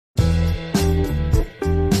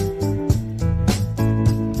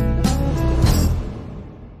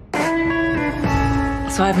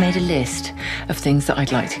So I've made a list of things that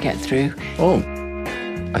I'd like to get through. Oh,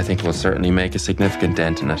 I think we'll certainly make a significant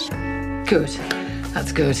dent in it. Good.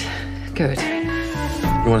 That's good. Good.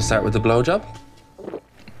 You want to start with the blowjob?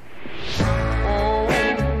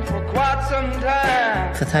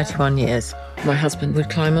 For 31 years, my husband would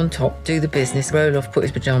climb on top, do the business, roll off, put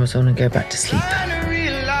his pyjamas on and go back to sleep.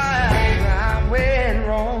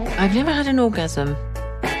 I've never had an orgasm.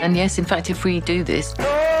 And yes, in fact, if we do this,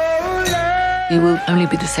 he will only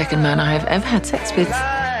be the second man I have ever had sex with.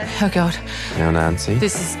 Oh, God. Now, Nancy.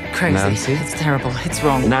 This is crazy. Nancy? It's terrible. It's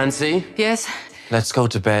wrong. Nancy? Yes? Let's go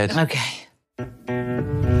to bed. Okay.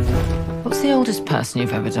 What's the oldest person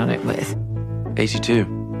you've ever done it with?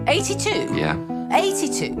 82. 82? Yeah.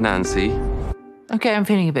 82? Nancy. Okay, I'm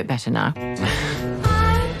feeling a bit better now.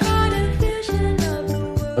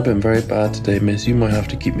 I've been very bad today, miss. You might have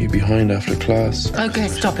to keep me behind after class. Okay,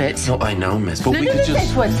 stop it. No, I know, miss, but we could just...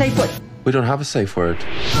 Safe word, safe word. We don't have a safe word.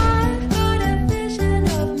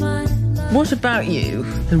 What about you,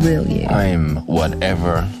 the real you? I'm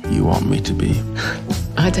whatever you want me to be.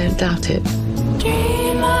 I don't doubt it.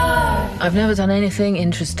 I've never done anything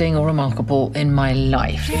interesting or remarkable in my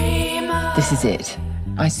life. This is it.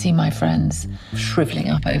 I see my friends shriveling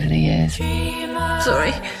up over the years.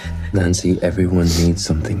 Sorry. Nancy, everyone needs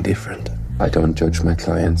something different. I don't judge my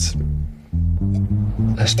clients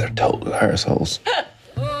unless they're total arseholes.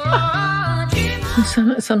 You sound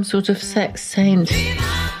like some sort of sex saint.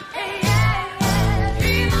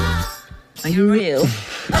 Are you real?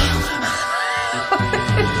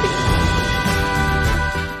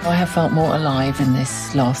 I have felt more alive in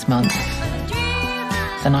this last month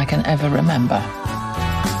than I can ever remember.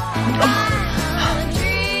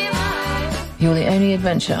 You're the only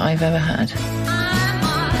adventure I've ever had.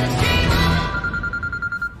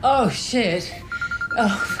 Oh, shit.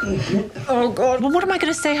 Oh, God. Well, what am I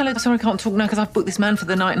going to say? Hello, sorry, I can't talk now because I've booked this man for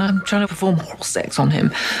the night and I'm trying to perform oral sex on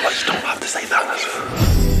him. I just don't have to say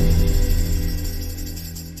that.